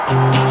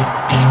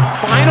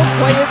Final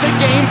play of the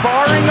game,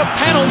 barring a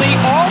penalty,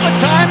 all the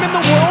time in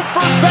the world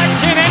for Beck.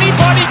 Can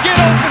anybody get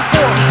open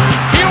for him?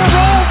 He'll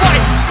roll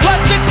right,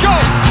 lets it go,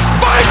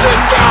 finds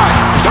this guy,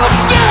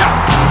 touchdown!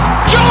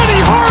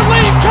 Johnny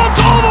Harline comes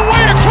all the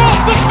way across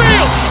the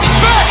field.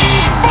 Beck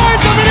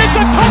finds him, and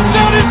it's a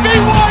touchdown in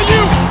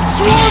BYU.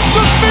 Swarms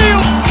the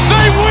field,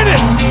 they win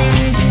it.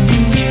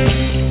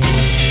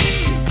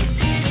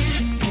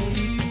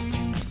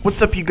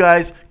 What's up, you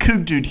guys?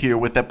 Coug Dude here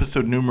with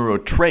episode numero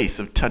tres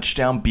of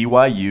Touchdown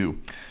BYU.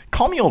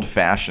 Call me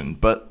old-fashioned,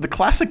 but the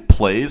classic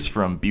plays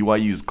from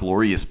BYU's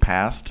glorious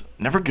past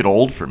never get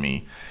old for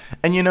me.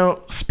 And you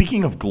know,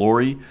 speaking of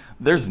glory,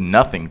 there's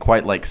nothing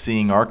quite like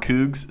seeing our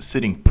Cougs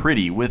sitting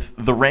pretty with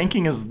the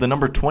ranking as the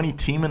number 20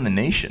 team in the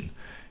nation.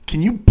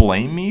 Can you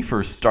blame me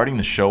for starting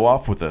the show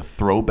off with a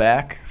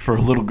throwback for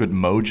a little good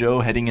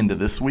mojo heading into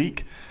this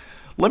week?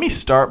 Let me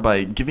start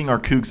by giving our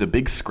Cougs a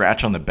big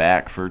scratch on the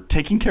back for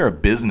taking care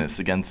of business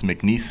against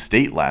McNeese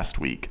State last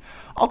week.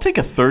 I'll take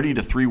a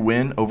 30-3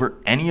 win over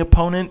any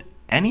opponent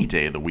any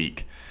day of the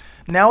week.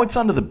 Now it's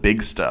on to the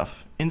big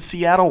stuff in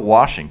Seattle,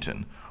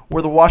 Washington,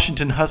 where the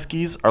Washington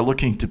Huskies are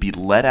looking to be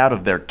let out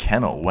of their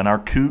kennel when our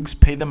Cougs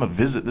pay them a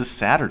visit this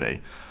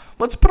Saturday.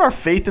 Let's put our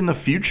faith in the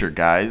future,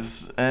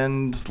 guys,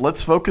 and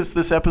let's focus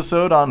this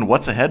episode on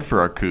what's ahead for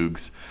our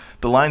Cougs.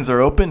 The lines are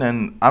open,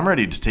 and I'm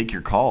ready to take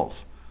your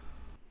calls.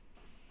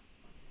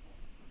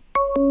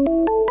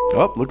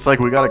 Oh, looks like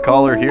we got a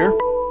caller here.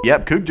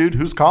 Yep, Coug Dude,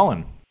 who's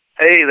calling?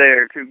 Hey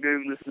there, Coug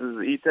Dude. This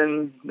is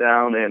Ethan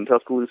down in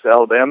Tuscaloosa,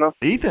 Alabama.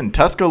 Ethan,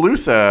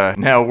 Tuscaloosa.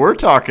 Now, we're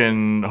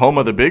talking home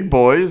of the big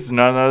boys,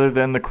 none other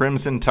than the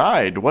Crimson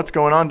Tide. What's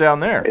going on down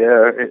there?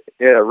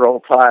 Yeah, roll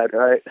tide,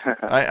 right?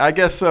 I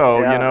guess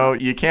so. Yeah. You know,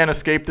 you can't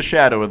escape the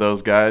shadow of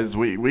those guys.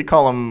 We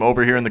call them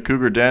over here in the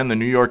Cougar Den the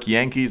New York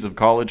Yankees of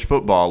college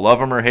football. Love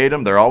them or hate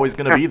them, they're always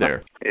going to be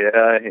there. Yeah,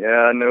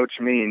 I know what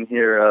you mean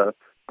here.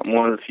 I'm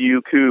one of the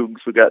few Cougs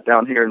we got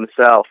down here in the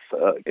South.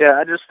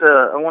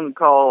 I wanted to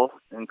call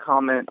and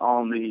comment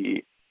on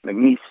the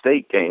McNeese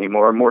State game,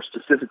 or more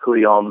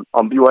specifically on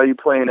BYU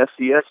playing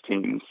FCS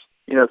teams.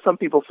 You know, some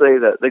people say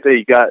that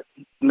you got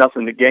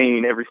nothing to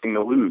gain, everything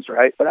to lose,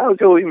 right? But I would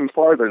go even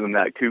farther than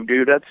that, Coug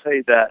Dude. I'd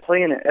say that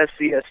playing an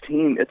FCS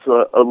team, it's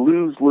a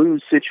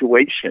lose-lose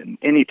situation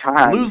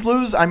anytime.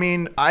 Lose-lose? I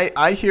mean,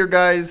 I hear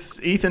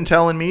guys, Ethan,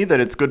 telling me that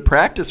it's good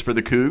practice for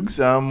the Cougs.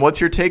 What's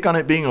your take on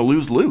it being a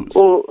lose-lose?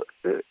 Well,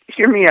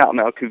 hear me out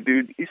now, Coug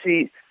Dude. You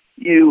see,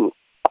 you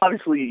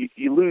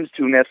lose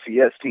to an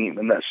FCS team,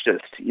 and that's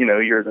just, you know,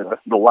 you're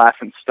the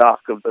laughing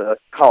stock of the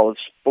college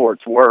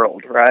sports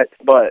world, right?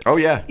 But oh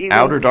yeah,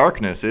 outer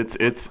darkness. It's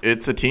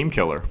a team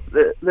killer.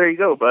 There you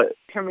go. But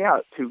hear me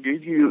out, Coug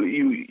Dude.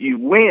 You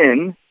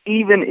win,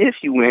 even if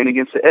you win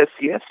against the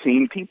FCS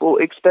team. People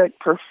expect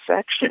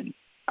perfection.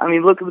 I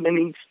mean, look at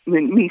the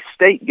McNeese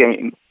State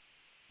game.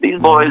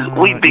 These boys,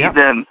 we beat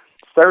them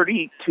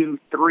 30-3.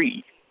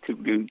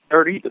 Coug Dude,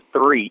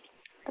 30-3.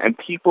 And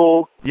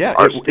people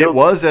it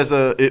was as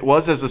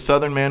a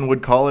Southern man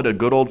would call it, a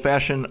good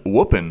old-fashioned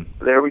whooping.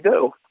 There we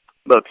go.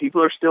 But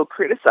people are still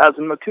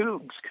criticizing the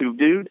Cougs, Coug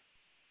Dude,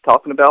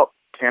 talking about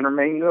Tanner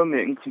Mangum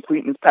and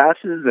completing his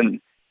passes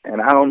and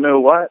I don't know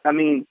what. I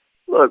mean,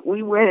 look,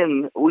 we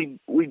win. We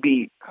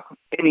beat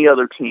any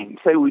other team.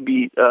 Say we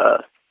beat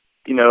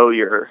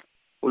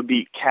we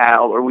beat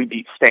Cal or we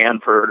beat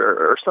Stanford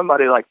or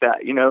somebody like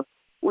that. You know,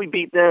 we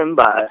beat them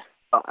by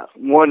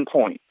 1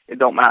 point. It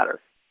don't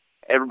matter.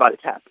 Everybody's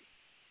happy.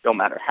 Don't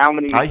matter how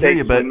many mistakes I hear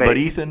you, we make. But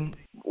Ethan,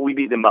 we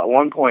beat them by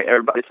 1 point.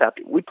 Everybody's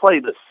happy. We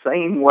play the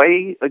same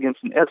way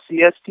against an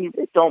FCS team.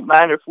 It don't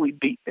matter if we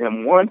beat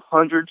them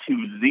 100-0.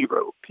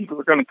 People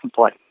are going to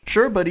complain.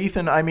 Sure, but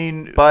Ethan, I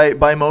mean,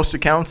 by most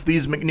accounts,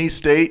 these McNeese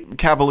State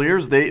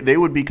Cavaliers, they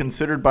would be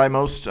considered by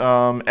most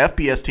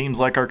FBS teams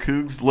like our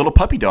Cougs little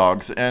puppy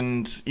dogs.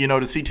 And, you know,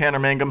 to see Tanner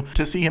Mangum,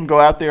 to see him go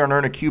out there and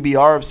earn a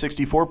QBR of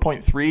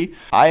 64.3,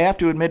 I have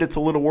to admit it's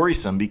a little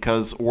worrisome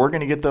because we're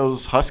going to get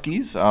those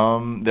Huskies.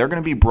 They're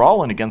going to be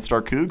brawling against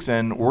our Cougs,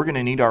 and we're going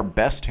to need our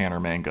best Tanner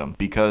Mangum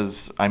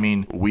because, I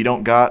mean, we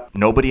don't got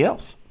nobody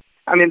else.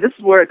 I mean, this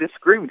is where I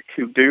disagree with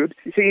Coug Dude.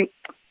 You see,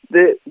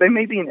 they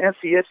may be an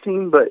FCS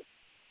team, but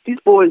these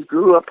boys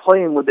grew up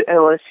playing with the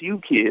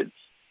LSU kids,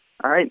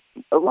 all right?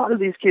 A lot of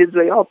these kids,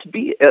 they ought to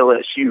be at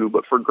LSU,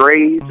 but for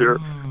grades or,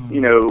 you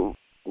know,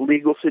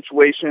 legal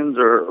situations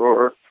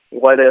or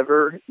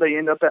whatever, they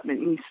end up at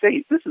McNeese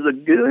State. This is a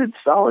good,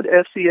 solid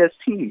FCS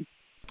team.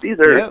 These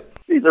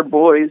are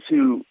boys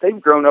who, they've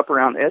grown up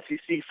around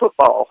SEC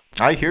football.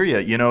 I hear you.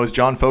 You know, as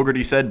John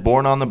Fogerty said,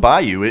 born on the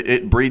bayou.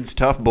 It breeds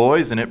tough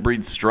boys, and it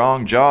breeds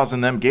strong jaws in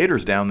them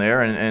gators down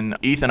there. And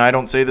Ethan, I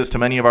don't say this to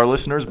many of our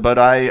listeners, but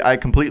I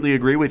completely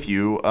agree with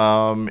you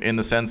in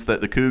the sense that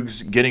the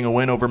Cougs getting a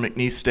win over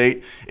McNeese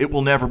State, it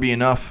will never be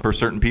enough for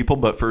certain people,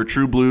 but for a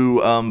true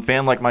blue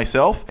fan like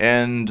myself,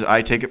 and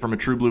I take it from a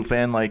true blue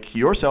fan like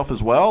yourself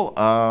as well,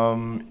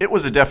 it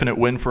was a definite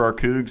win for our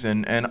Cougs,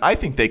 and I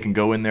think they can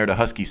go in there to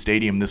Husky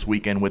Stadium this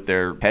weekend with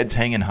their heads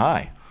hanging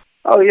high.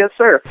 Oh, yes,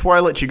 sir. Before I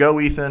let you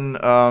go, Ethan,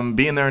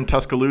 being there in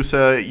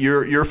Tuscaloosa,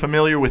 you're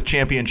familiar with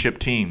championship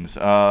teams.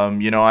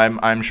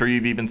 I'm sure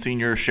you've even seen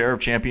your share of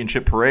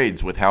championship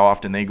parades with how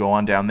often they go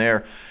on down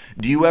there.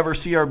 Do you ever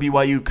see our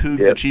BYU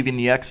Cougs Yep. achieving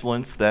the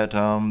excellence that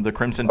the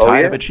Crimson Oh, Tide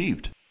yeah. have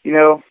achieved? You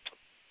know,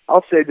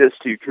 I'll say this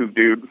to you, Coug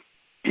Dude.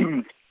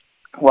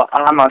 Well,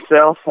 I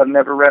myself have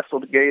never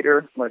wrestled a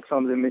gator like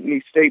some of the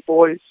McNeese State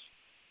boys.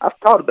 I've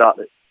thought about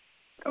it.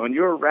 And when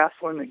you're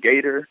wrestling a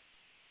gator,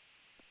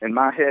 in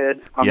my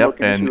head, I'm Yep,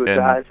 looking into his and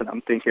eyes and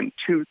I'm thinking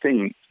two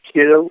things: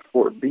 kill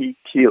or be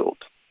killed.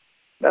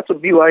 That's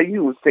what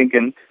BYU was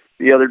thinking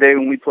the other day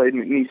when we played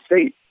McNeese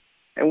State,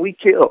 and we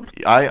killed.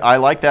 I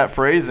like that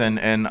phrase,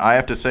 and I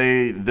have to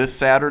say this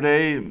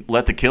Saturday,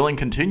 let the killing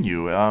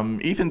continue.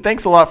 Ethan,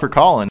 thanks a lot for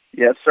calling.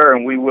 Yes, sir,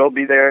 and we will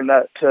be there. And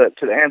that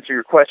to answer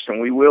your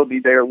question, we will be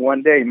there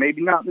one day.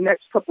 Maybe not the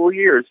next couple of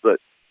years, but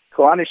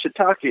Kalani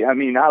Shiitake, I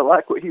mean, I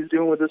like what he's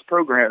doing with this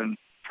program.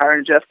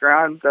 Hiring Jeff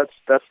Grimes, that's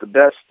the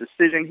best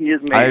decision he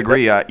has made. I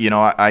agree.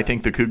 I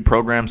think the Coug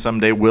program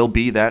someday will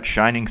be that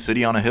shining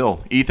city on a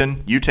hill.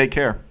 Ethan, you take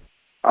care.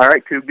 All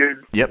right, Coug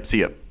Dude. Yep,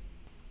 see ya.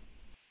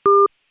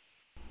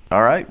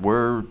 All right,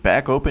 we're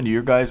back open to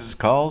your guys'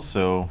 calls,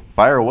 so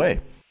fire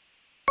away.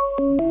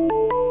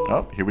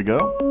 Oh, here we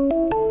go.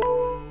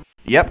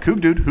 Yep,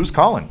 Coug Dude, who's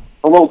calling?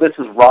 Hello, this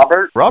is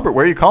Robert. Robert,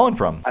 where are you calling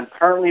from? I'm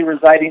currently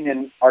residing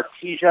in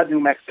Artesia, New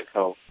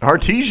Mexico.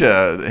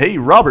 Artesia. Hey,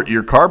 Robert,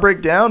 your car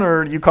break down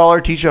or you call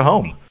Artesia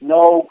home?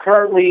 No,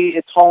 currently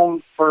it's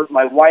home for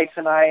my wife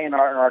and I and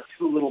our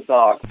two little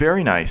dogs.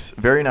 Very nice,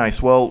 very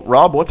nice. Well,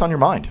 Rob, what's on your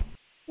mind?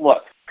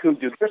 Look,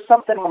 Kudu, there's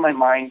something on my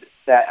mind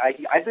that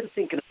I've been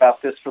thinking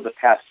about this for the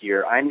past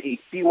year. I'm a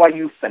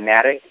BYU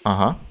fanatic.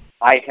 Uh-huh.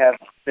 I have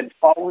been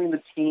following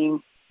the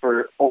team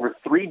for over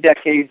 3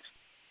 decades.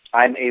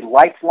 I'm a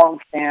lifelong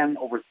fan,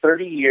 over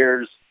 30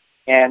 years,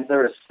 and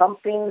there is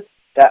something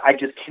that I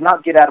just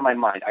cannot get out of my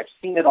mind. I've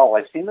seen it all.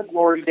 I've seen the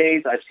glory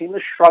days. I've seen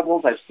the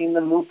struggles. I've seen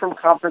them move from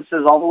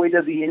conferences all the way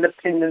to the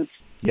independence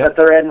that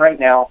they're in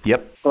right now.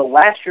 Yep. But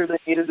last year they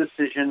made a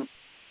decision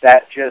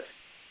that just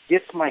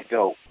gets my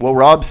goat. Well,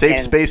 Rob, safe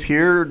space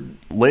here.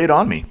 Lay it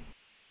on me.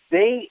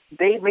 They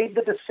made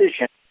the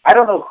decision. I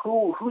don't know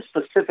who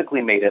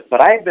specifically made it,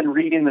 but I've been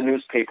reading the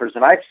newspapers,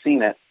 and I've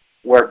seen it,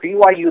 where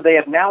BYU, they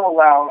have now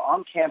allowed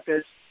on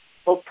campus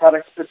Coke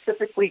products,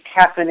 specifically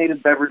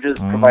caffeinated beverages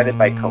provided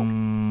by Coke.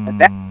 And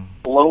that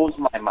blows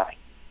my mind.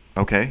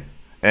 Okay.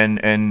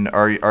 And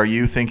are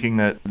you thinking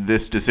that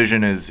this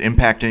decision is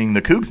impacting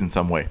the Cougs in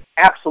some way?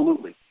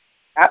 Absolutely.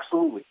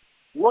 Absolutely.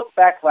 Look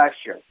back last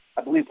year.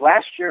 I believe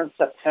last year in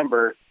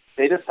September,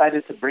 they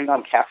decided to bring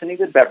on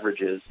caffeinated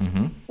beverages.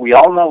 Mm-hmm. We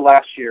all know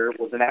last year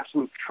was an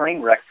absolute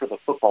train wreck for the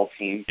football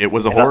team. It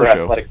was a and horror other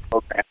show. Athletic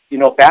programs. You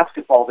know,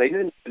 basketball, they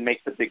didn't even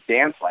make the big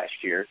dance last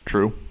year.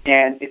 True.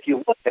 And if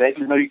you look at it,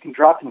 you know, you can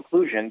draw a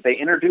conclusion. They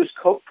introduced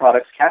Coke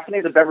products,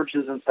 caffeinated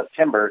beverages in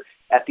September.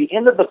 At the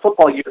end of the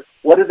football year,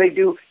 what do?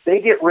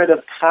 They get rid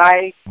of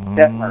Ty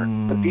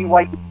Detmer, the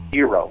BYU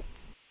hero,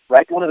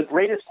 right? One of the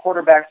greatest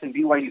quarterbacks in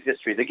BYU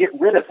history. They get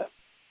rid of him.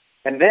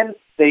 And then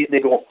they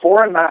go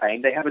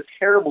 4-9. They have a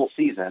terrible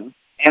season.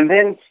 And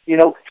then, you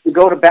know, you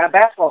go to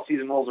basketball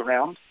season rolls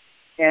around,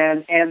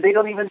 and they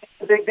don't even make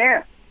the big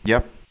dance.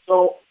 Yep.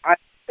 So I'm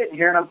sitting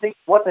here and I'm thinking,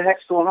 what the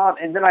heck's going on?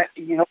 And then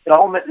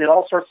it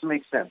all starts to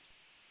make sense.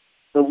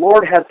 The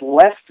Lord has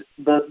left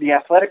the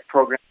athletic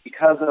program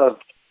because of,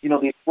 you know,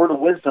 the word of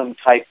wisdom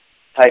type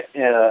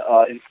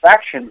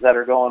infractions that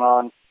are going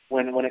on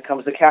when it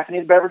comes to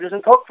caffeinated beverages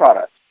and Coke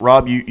products.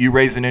 Rob, you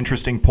raise an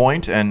interesting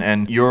point,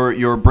 and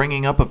your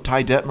bringing up of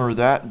Ty Detmer,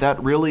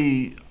 that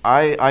really,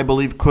 I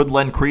believe, could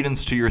lend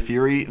credence to your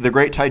theory. The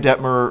great Ty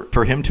Detmer,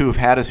 for him to have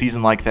had a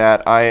season like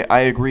that, I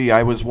agree.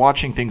 I was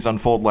watching things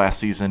unfold last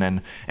season,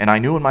 and I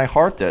knew in my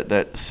heart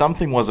that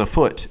something was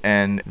afoot,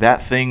 and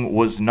that thing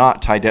was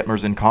not Ty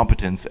Detmer's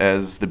incompetence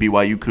as the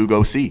BYU Coug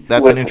OC.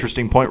 That's an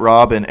interesting point,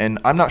 Rob, and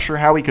I'm not sure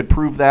how he could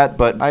prove that,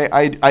 but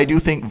I do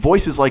think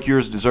voices like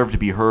yours deserve to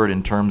be heard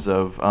in terms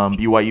of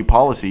BYU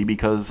policy,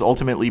 because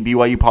ultimately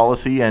BYU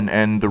policy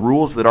and the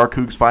rules that our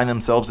Cougs find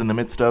themselves in the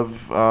midst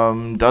of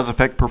does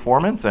affect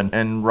performance.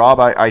 And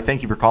Rob, I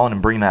thank you for calling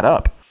and bringing that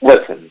up.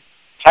 Listen,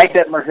 Ty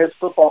Detmer, his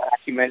football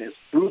acumen is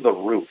through the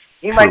roof.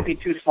 He True. might be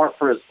too smart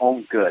for his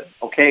own good,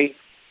 okay?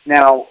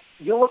 Now,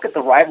 you look at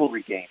the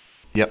rivalry game.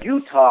 Yep.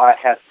 Utah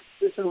has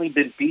consistently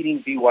been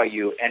beating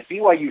BYU, and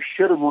BYU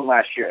should have won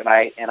last year, and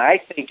I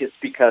think it's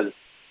because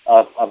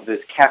of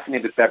this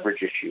caffeinated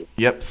beverage issue.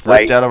 Yep,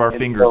 slipped right? out of our And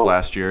fingers so,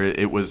 last year.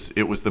 It was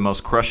the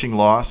most crushing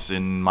loss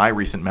in my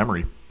recent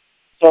memory.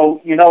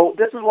 So, you know,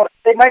 this is what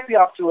they might be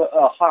off to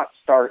a hot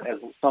start, as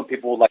some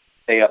people would like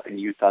to say up in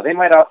Utah. They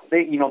might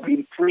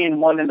be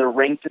 3-1 and they're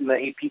ranked in the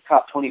AP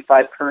Top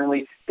 25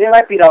 currently. They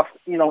might be off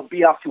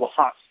to a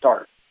hot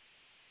start.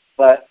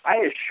 But I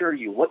assure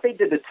you, what they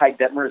did to Ty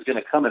Detmer is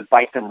going to come and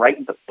bite them right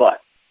in the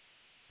butt.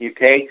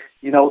 Okay,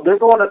 you know, they're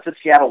going up to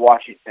Seattle,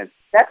 Washington.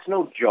 That's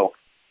no joke.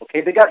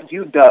 Okay, they got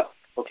UW.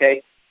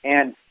 Okay,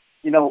 and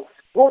you know,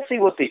 we'll see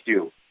what they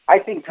do. I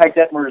think Ty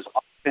Detmer is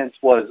offense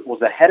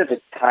was ahead of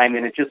its time,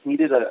 and it just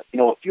needed a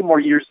few more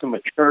years to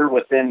mature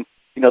within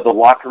the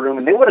locker room,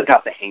 and they would have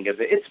got the hang of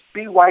it. It's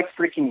BY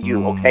freaking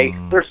U, okay?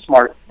 They're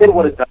smart. They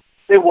would have done.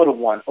 They would have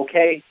won,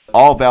 okay?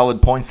 All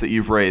valid points that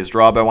you've raised.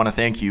 Rob, I want to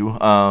thank you.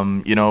 All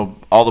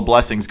the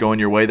blessings going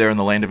your way there in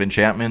the land of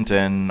enchantment,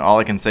 and all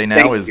I can say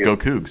now is go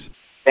Cougs.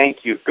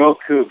 Thank you. Go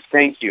Cougs.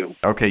 Thank you.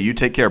 Okay, you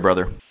take care,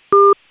 brother.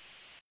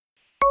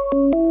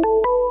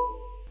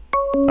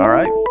 All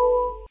right.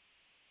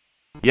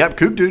 Yep,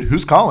 Coug Dude,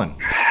 who's calling?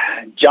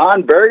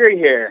 John Berger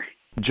here.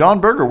 John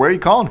Berger, where are you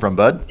calling from,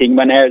 bud?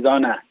 Kingman,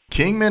 Arizona.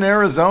 Kingman,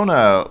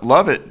 Arizona.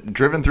 Love it.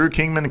 Driven through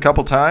Kingman a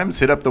couple times,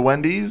 hit up the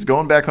Wendy's,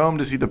 going back home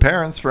to see the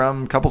parents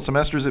from a couple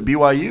semesters at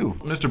BYU.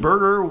 Mr.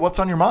 Berger, what's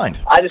on your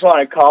mind? I just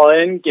want to call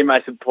in, give my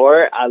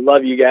support. I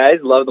love you guys,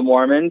 love the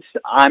Mormons.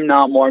 I'm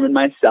not Mormon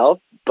myself,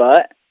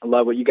 but I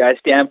love what you guys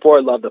stand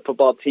for, love the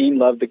football team,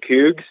 love the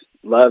Cougs,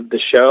 love the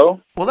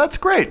show. Well, that's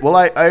great. Well,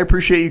 I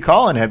appreciate you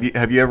calling. Have you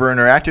ever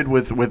interacted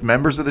with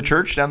members of the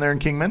church down there in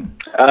Kingman?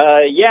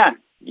 Yeah.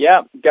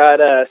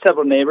 Got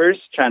several neighbors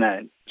trying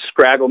to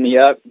scraggle me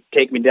up,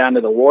 take me down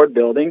to the ward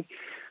building.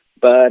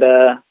 But,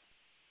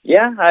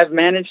 I've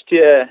managed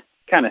to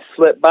kind of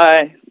slip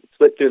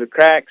through the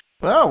cracks.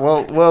 Oh,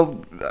 well,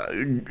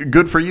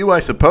 good for you, I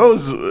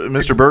suppose.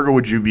 Mr. Berger,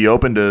 would you be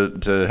open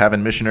to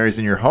having missionaries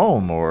in your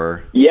home,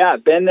 or? Yeah,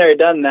 been there,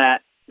 done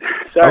that.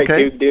 Sorry,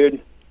 okay. Coug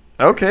Dude.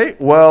 Okay,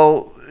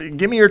 well,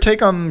 give me your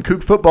take on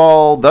Coug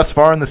football thus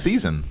far in the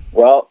season.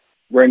 Well,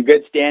 we're in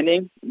good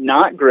standing.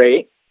 Not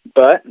great,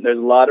 but there's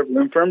a lot of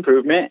room for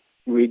improvement.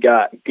 We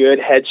got good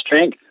head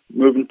strength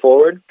moving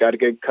forward. Got a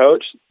good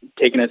coach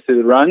taking us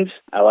through the runs.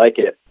 I like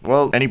it.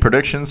 Well, any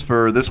predictions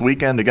for this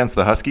weekend against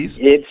the Huskies?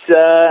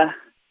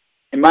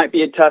 It might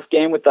be a tough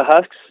game with the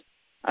Husks.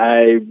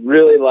 I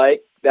really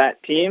like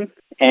that team,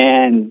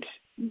 and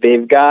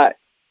they've got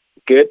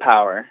good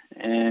power,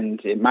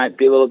 and it might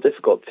be a little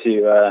difficult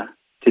to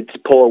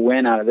pull a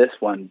win out of this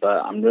one,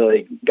 but I'm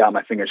really got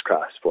my fingers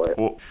crossed for it.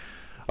 Well,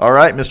 all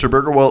right, Mr.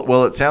 Berger.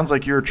 Well, it sounds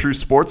like you're a true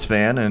sports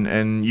fan,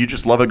 and you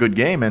just love a good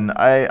game, and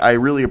I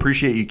really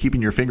appreciate you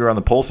keeping your finger on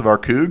the pulse of our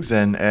Cougs,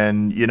 and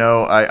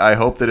I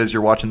hope that as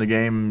you're watching the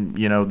game,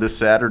 this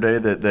Saturday,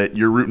 that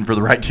you're rooting for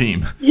the right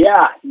team.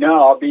 Yeah,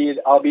 no,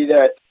 I'll be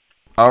there.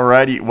 All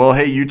righty. Well,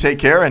 hey, you take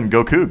care and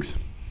go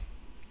Cougs.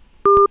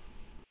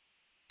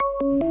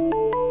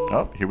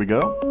 Oh, here we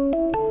go.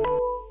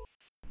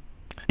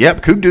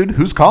 Yep, Coug Dude,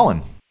 who's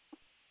calling?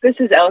 This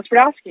is Ellis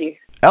Brodowski.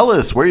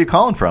 Ellis, where are you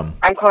calling from?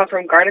 I'm calling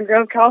from Garden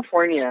Grove,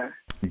 California.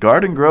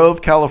 Garden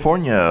Grove,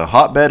 California,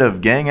 hotbed of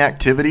gang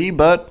activity,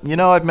 but,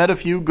 I've met a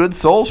few good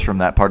souls from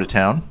that part of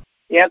town.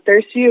 Yep,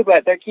 there's few,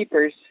 but they're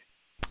keepers.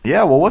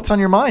 Yeah, well, what's on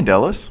your mind,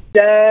 Ellis?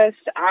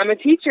 I'm a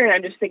teacher, and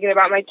I'm just thinking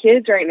about my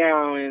kids right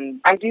now,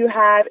 and I do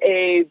have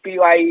a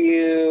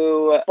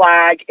BYU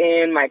flag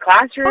in my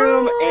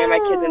classroom, and my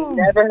kids have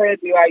never heard of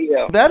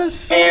BYU. That is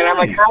so And nice. I'm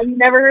like, how have you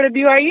never heard of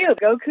BYU?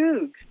 Go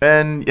Cougs.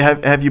 And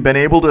have you been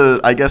able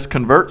to, I guess,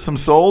 convert some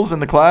souls in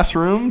the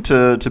classroom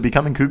to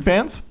becoming Coug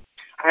fans?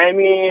 I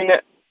mean,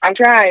 I'm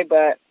trying,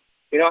 but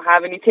we don't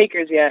have any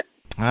takers yet.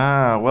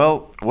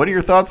 Well, what are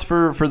your thoughts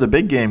for the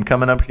big game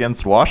coming up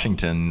against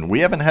Washington? We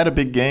haven't had a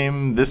big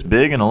game this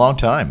big in a long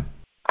time.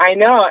 I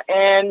know,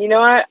 and you know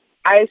what?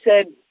 I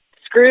said,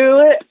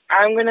 screw it.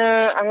 I'm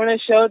gonna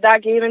show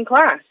that game in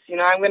class.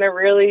 I'm gonna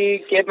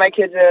really give my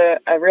kids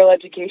a real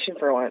education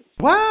for once.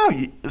 Wow!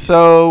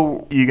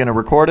 So you gonna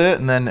record it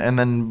and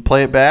then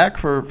play it back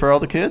for all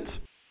the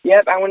kids?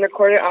 Yep, I'm gonna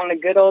record it on a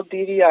good old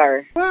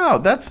DVR. Wow,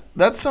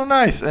 that's so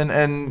nice.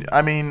 And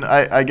I mean,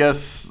 I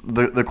guess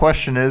the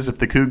question is, if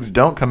the Cougs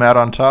don't come out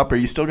on top, are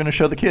you still gonna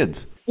show the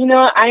kids?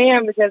 I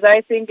am, because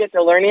I think it's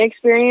a learning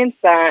experience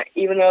that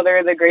even though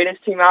they're the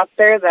greatest team out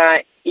there,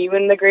 that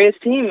even the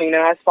greatest team,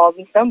 has falls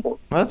and stumbles.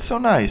 That's so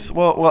nice.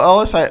 Well,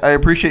 Ellis, I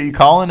appreciate you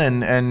calling,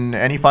 and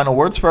any final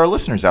words for our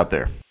listeners out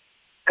there?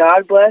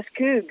 God bless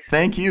Cougs.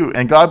 Thank you,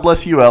 and God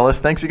bless you, Ellis.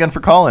 Thanks again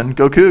for calling.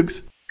 Go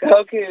Cougs.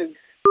 Go Cougs.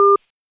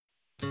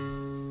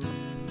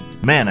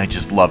 Man, I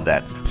just love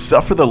that.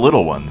 Suffer the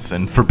little ones,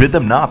 and forbid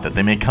them not that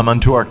they may come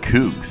unto our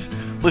Cougs.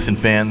 Listen,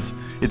 fans,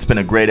 it's been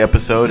a great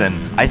episode, and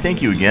I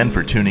thank you again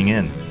for tuning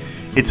in.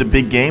 It's a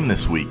big game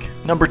this week.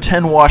 Number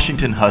 10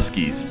 Washington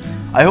Huskies.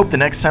 I hope the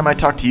next time I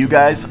talk to you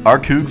guys, our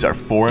Cougs are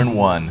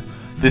 4-1.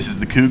 This is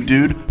the Coug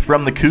Dude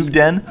from the Coug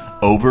Den,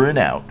 over and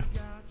out.